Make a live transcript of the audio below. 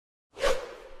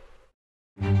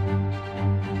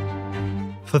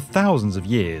For thousands of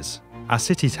years, our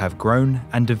cities have grown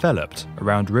and developed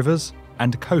around rivers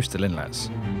and coastal inlets.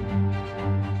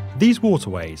 These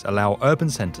waterways allow urban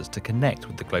centres to connect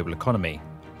with the global economy,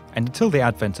 and until the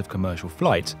advent of commercial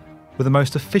flight, were the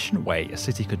most efficient way a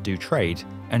city could do trade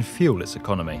and fuel its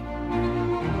economy.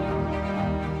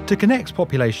 To connect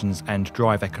populations and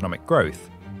drive economic growth,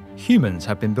 humans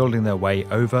have been building their way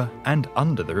over and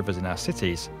under the rivers in our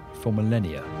cities for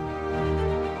millennia.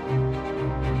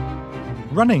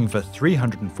 Running for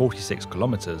 346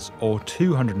 kilometres or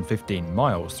 215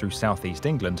 miles through southeast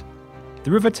England,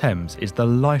 the River Thames is the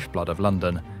lifeblood of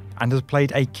London and has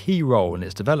played a key role in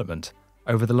its development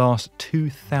over the last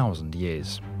 2,000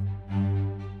 years.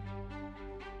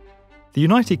 The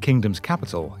United Kingdom's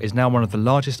capital is now one of the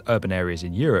largest urban areas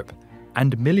in Europe,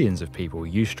 and millions of people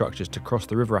use structures to cross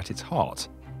the river at its heart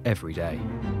every day.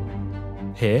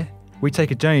 Here, we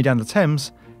take a journey down the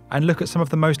Thames and look at some of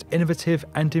the most innovative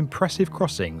and impressive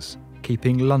crossings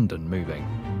keeping London moving.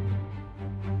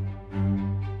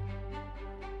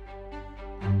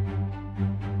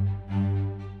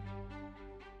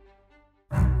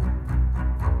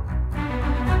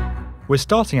 We're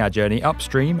starting our journey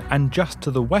upstream and just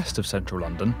to the west of central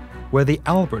London, where the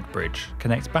Albert Bridge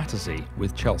connects Battersea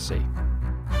with Chelsea.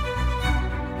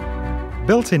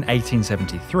 Built in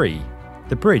 1873,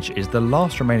 the bridge is the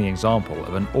last remaining example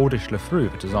of an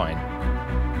Ordish-Lefebvre design.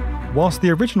 Whilst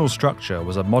the original structure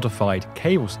was a modified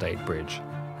cable-stayed bridge,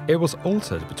 it was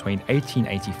altered between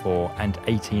 1884 and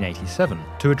 1887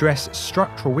 to address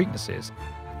structural weaknesses,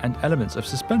 and elements of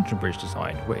suspension bridge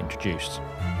design were introduced.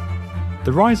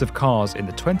 The rise of cars in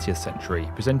the 20th century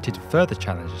presented further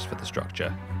challenges for the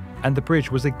structure, and the bridge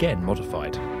was again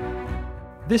modified.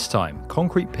 This time,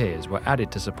 concrete piers were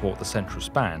added to support the central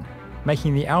span,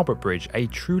 making the Albert Bridge a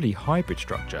truly hybrid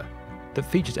structure that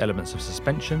features elements of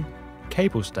suspension,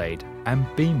 cable-stayed and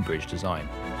beam bridge design.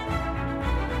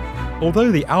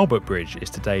 Although the Albert Bridge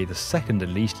is today the second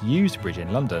and least used bridge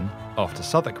in London, after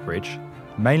Southwark Bridge,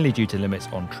 mainly due to limits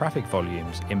on traffic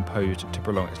volumes imposed to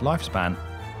prolong its lifespan,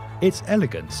 its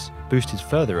elegance, boosted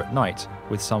further at night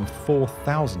with some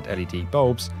 4,000 LED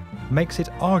bulbs, makes it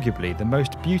arguably the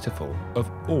most beautiful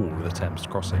of all the Thames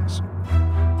crossings.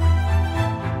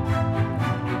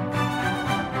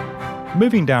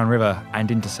 Moving downriver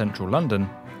and into central London,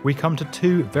 we come to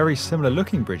two very similar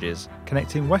looking bridges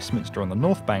connecting Westminster on the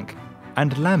north bank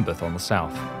and Lambeth on the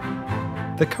south.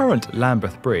 The current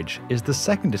Lambeth Bridge is the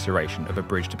second iteration of a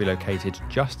bridge to be located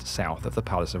just south of the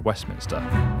Palace of Westminster.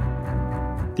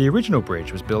 The original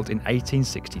bridge was built in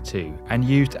 1862 and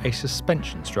used a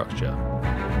suspension structure.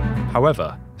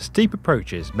 However, steep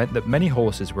approaches meant that many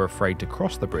horses were afraid to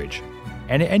cross the bridge,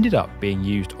 and it ended up being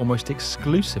used almost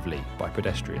exclusively by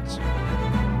pedestrians.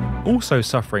 Also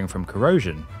suffering from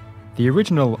corrosion, the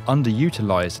original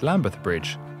underutilised Lambeth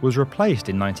Bridge was replaced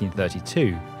in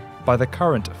 1932 by the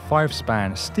current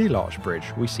 5-span steel arch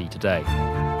bridge we see today.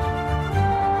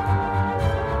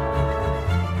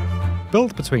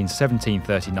 Built between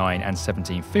 1739 and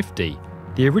 1750,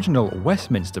 the original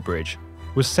Westminster Bridge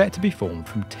was set to be formed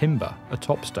from timber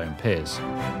atop stone piers.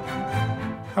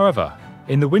 However,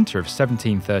 in the winter of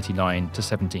 1739 to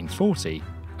 1740,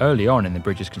 early on in the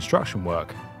bridge's construction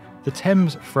work, the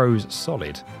Thames froze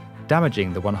solid,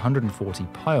 damaging the 140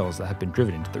 piles that had been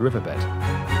driven into the riverbed.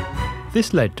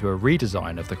 This led to a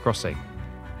redesign of the crossing,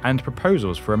 and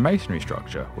proposals for a masonry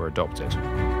structure were adopted.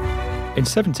 In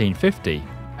 1750,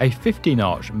 a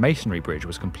 15-arch masonry bridge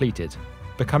was completed,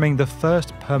 becoming the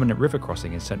first permanent river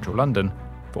crossing in central London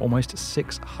for almost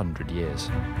 600 years.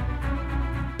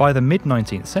 By the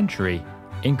mid-19th century,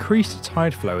 increased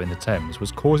tide flow in the Thames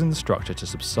was causing the structure to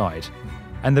subside,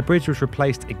 and the bridge was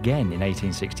replaced again in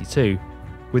 1862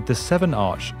 with the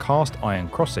 7-arch cast iron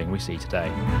crossing we see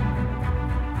today.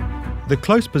 The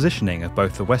close positioning of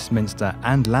both the Westminster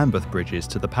and Lambeth bridges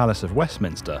to the Palace of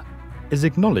Westminster is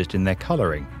acknowledged in their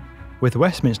colouring, with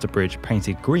Westminster Bridge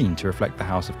painted green to reflect the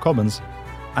House of Commons,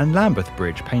 and Lambeth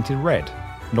Bridge painted red,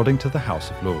 nodding to the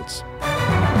House of Lords.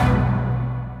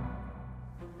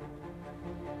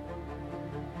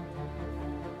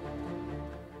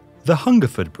 The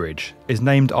Hungerford Bridge is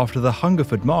named after the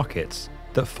Hungerford markets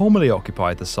that formerly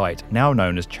occupied the site now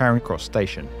known as Charing Cross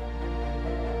Station.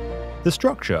 The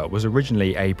structure was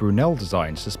originally a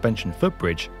Brunel-designed suspension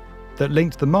footbridge that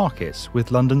linked the markets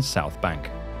with London's South Bank.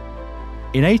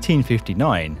 In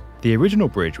 1859, the original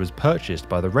bridge was purchased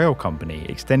by the rail company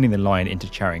extending the line into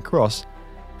Charing Cross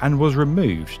and was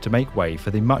removed to make way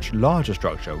for the much larger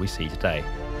structure we see today.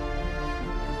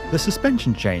 The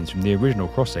suspension chains from the original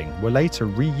crossing were later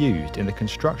reused in the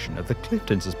construction of the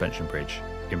Clifton Suspension Bridge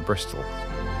in Bristol.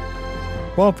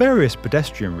 While various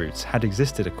pedestrian routes had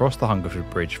existed across the Hungerford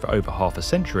Bridge for over half a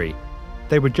century,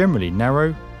 they were generally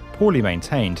narrow, poorly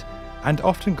maintained, and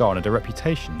often garnered a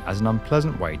reputation as an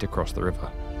unpleasant way to cross the river.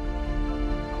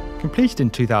 Completed in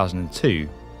 2002,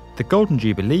 the Golden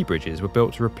Jubilee bridges were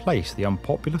built to replace the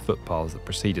unpopular footpaths that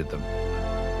preceded them.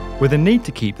 With a need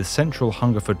to keep the central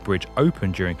Hungerford Bridge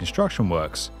open during construction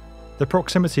works, the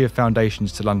proximity of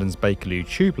foundations to London's Bakerloo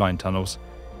tube line tunnels,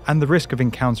 and the risk of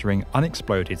encountering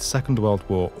unexploded Second World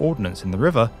War ordnance in the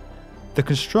river, the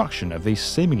construction of these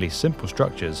seemingly simple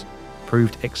structures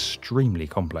proved extremely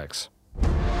complex.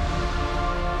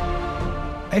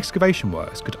 Excavation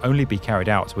works could only be carried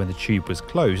out when the tube was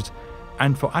closed,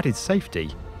 and for added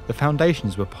safety, the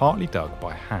foundations were partly dug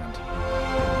by hand.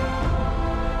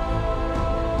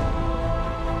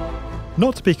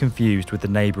 Not to be confused with the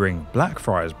neighbouring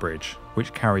Blackfriars Bridge,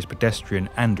 which carries pedestrian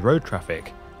and road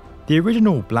traffic, the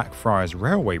original Blackfriars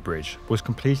Railway Bridge was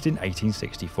completed in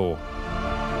 1864.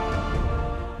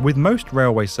 With most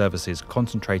railway services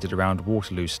concentrated around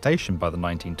Waterloo Station by the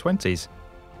 1920s,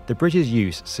 the bridge's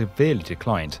use severely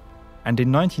declined, and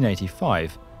in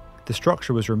 1985, the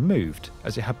structure was removed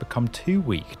as it had become too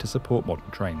weak to support modern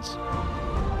trains.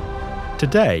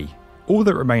 Today, all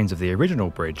that remains of the original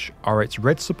bridge are its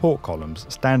red support columns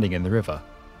standing in the river,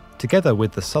 together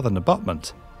with the southern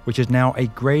abutment, which is now a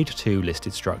Grade 2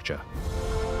 listed structure.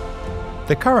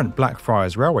 The current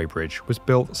Blackfriars Railway Bridge was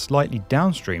built slightly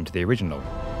downstream to the original.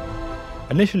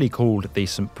 Initially called the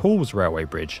St Paul's Railway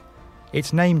Bridge,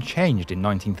 its name changed in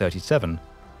 1937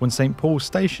 when St Paul's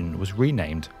Station was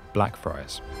renamed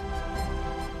Blackfriars.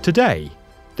 Today,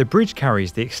 the bridge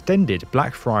carries the extended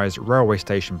Blackfriars Railway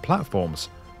Station platforms,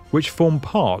 which form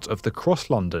part of the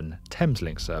Cross London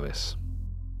Thameslink service.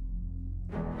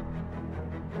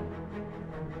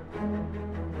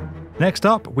 Next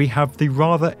up, we have the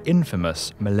rather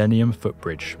infamous Millennium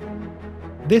Footbridge.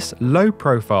 This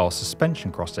low-profile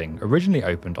suspension crossing originally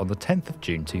opened on the 10th of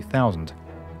June 2000,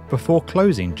 before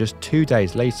closing just 2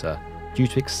 days later due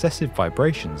to excessive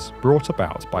vibrations brought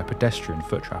about by pedestrian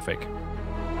foot traffic.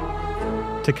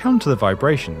 To counter the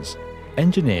vibrations,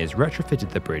 engineers retrofitted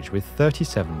the bridge with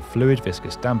 37 fluid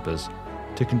viscous dampers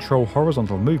to control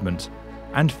horizontal movement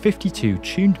and 52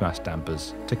 tuned mass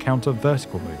dampers to counter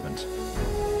vertical movement.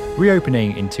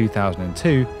 Reopening in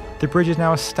 2002, the bridge is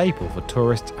now a staple for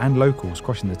tourists and locals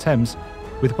crossing the Thames,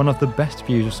 with one of the best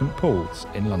views of St Paul's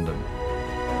in London.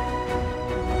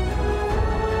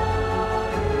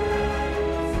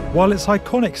 While its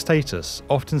iconic status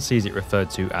often sees it referred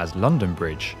to as London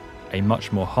Bridge, a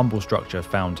much more humble structure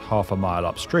found half a mile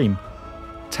upstream,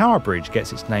 Tower Bridge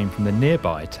gets its name from the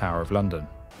nearby Tower of London.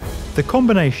 The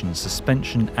combination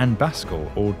suspension and bascule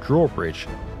or drawbridge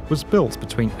was built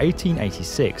between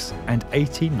 1886 and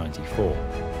 1894.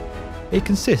 It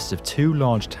consists of two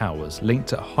large towers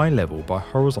linked at high level by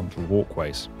horizontal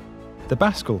walkways. The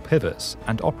bascule pivots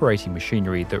and operating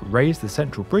machinery that raise the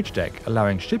central bridge deck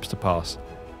allowing ships to pass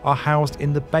are housed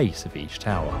in the base of each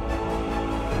tower.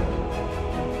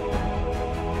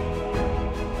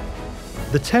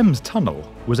 The Thames Tunnel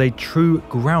was a true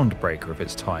groundbreaker of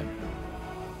its time.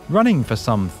 Running for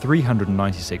some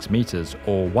 396 metres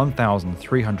or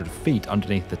 1,300 feet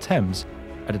underneath the Thames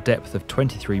at a depth of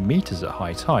 23 metres at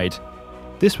high tide,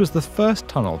 this was the first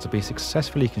tunnel to be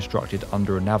successfully constructed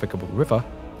under a navigable river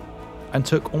and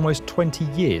took almost 20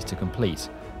 years to complete,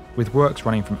 with works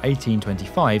running from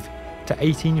 1825 to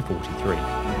 1843.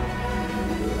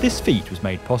 This feat was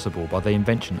made possible by the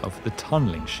invention of the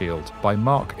tunnelling shield by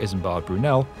Mark Isambard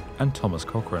Brunel and Thomas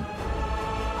Cochrane.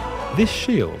 This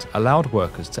shield allowed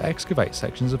workers to excavate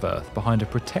sections of earth behind a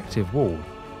protective wall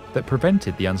that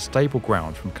prevented the unstable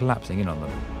ground from collapsing in on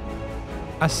them.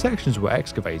 As sections were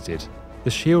excavated,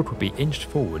 the shield would be inched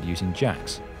forward using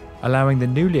jacks, allowing the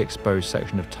newly exposed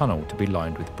section of tunnel to be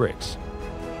lined with bricks.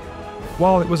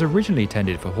 While it was originally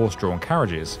intended for horse-drawn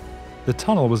carriages, the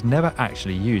tunnel was never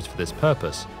actually used for this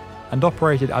purpose and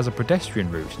operated as a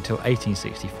pedestrian route until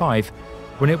 1865,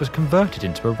 when it was converted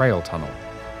into a rail tunnel.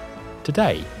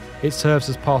 Today, it serves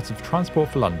as part of Transport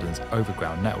for London's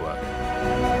overground network.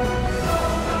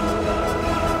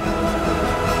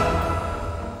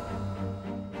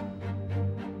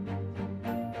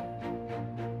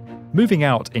 Moving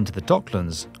out into the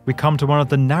Docklands, we come to one of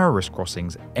the narrowest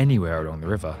crossings anywhere along the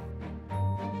river.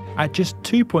 At just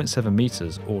 2.7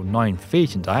 metres or 9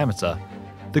 feet in diameter,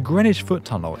 the Greenwich Foot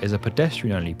Tunnel is a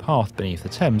pedestrian-only path beneath the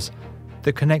Thames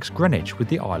that connects Greenwich with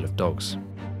the Isle of Dogs.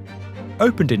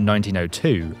 Opened in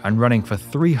 1902 and running for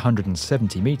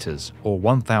 370 metres or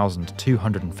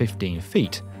 1,215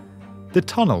 feet, the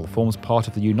tunnel forms part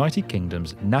of the United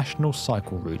Kingdom's National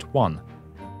Cycle Route 1,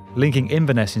 linking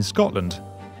Inverness in Scotland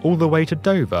all the way to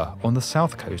Dover on the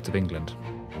south coast of England.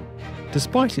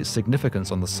 Despite its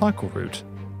significance on the cycle route,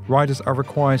 riders are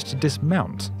required to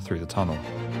dismount through the tunnel.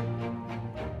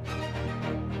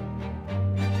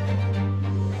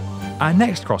 Our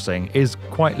next crossing is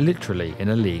quite literally in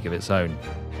a league of its own.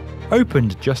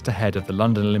 Opened just ahead of the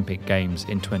London Olympic Games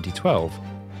in 2012,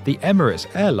 the Emirates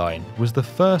airline was the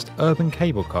first urban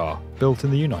cable car built in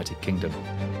the United Kingdom.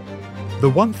 The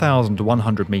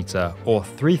 1,100 metre or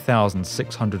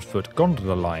 3,600 foot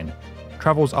gondola line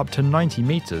travels up to 90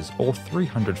 metres or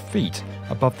 300 feet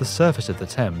above the surface of the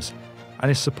Thames and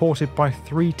is supported by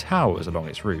 3 towers along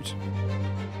its route.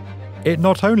 It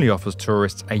not only offers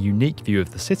tourists a unique view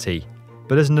of the city,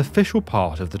 but is an official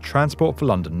part of the Transport for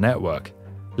London network,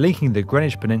 linking the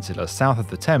Greenwich Peninsula south of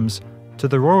the Thames to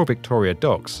the Royal Victoria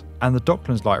Docks and the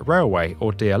Docklands Light Railway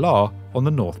or DLR on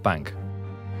the North Bank.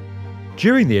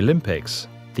 During the Olympics,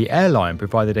 the airline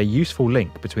provided a useful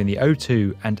link between the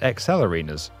O2 and XL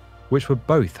arenas, which were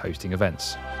both hosting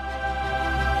events.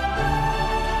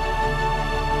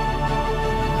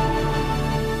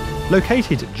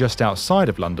 Located just outside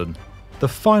of London, the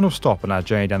final stop on our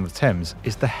journey down the Thames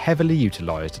is the heavily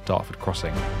utilised Dartford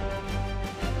Crossing.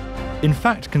 In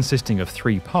fact, consisting of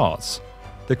 3 parts,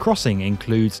 the crossing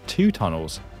includes 2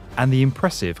 tunnels and the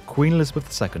impressive Queen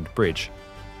Elizabeth II Bridge,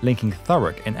 linking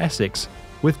Thurrock in Essex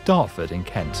with Dartford in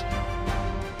Kent.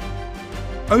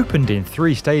 Opened in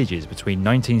 3 stages between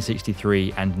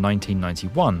 1963 and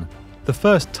 1991, the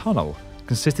first tunnel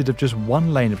consisted of just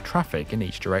 1 lane of traffic in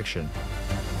each direction.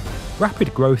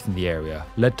 Rapid growth in the area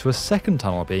led to a second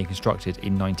tunnel being constructed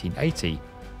in 1980,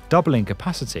 doubling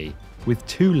capacity with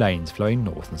 2 lanes flowing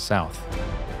north and south.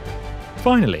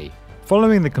 Finally,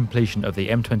 following the completion of the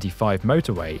M25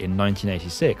 motorway in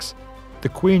 1986, the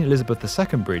Queen Elizabeth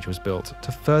II Bridge was built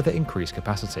to further increase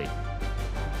capacity.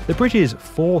 The bridge's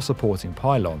 4 supporting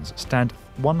pylons stand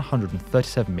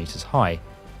 137 metres high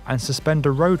and suspend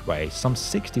a roadway some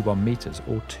 61 metres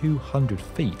or 200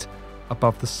 feet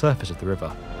above the surface of the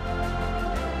river.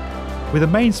 With a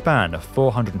main span of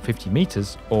 450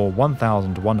 metres or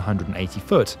 1,180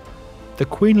 foot, the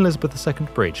Queen Elizabeth II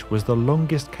Bridge was the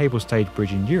longest cable-stayed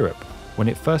bridge in Europe when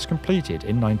it first completed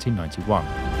in 1991.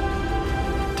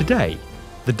 Today,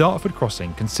 the Dartford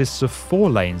crossing consists of 4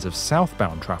 lanes of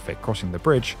southbound traffic crossing the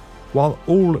bridge, while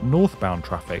all northbound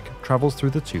traffic travels through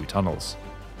the 2 tunnels.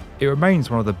 It remains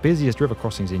one of the busiest river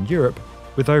crossings in Europe,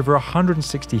 with over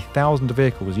 160,000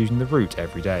 vehicles using the route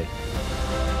every day.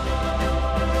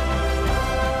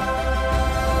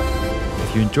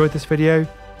 If you enjoyed this video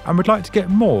and would like to get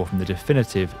more from the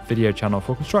definitive video channel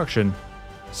for construction,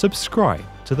 subscribe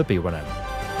to the B1M.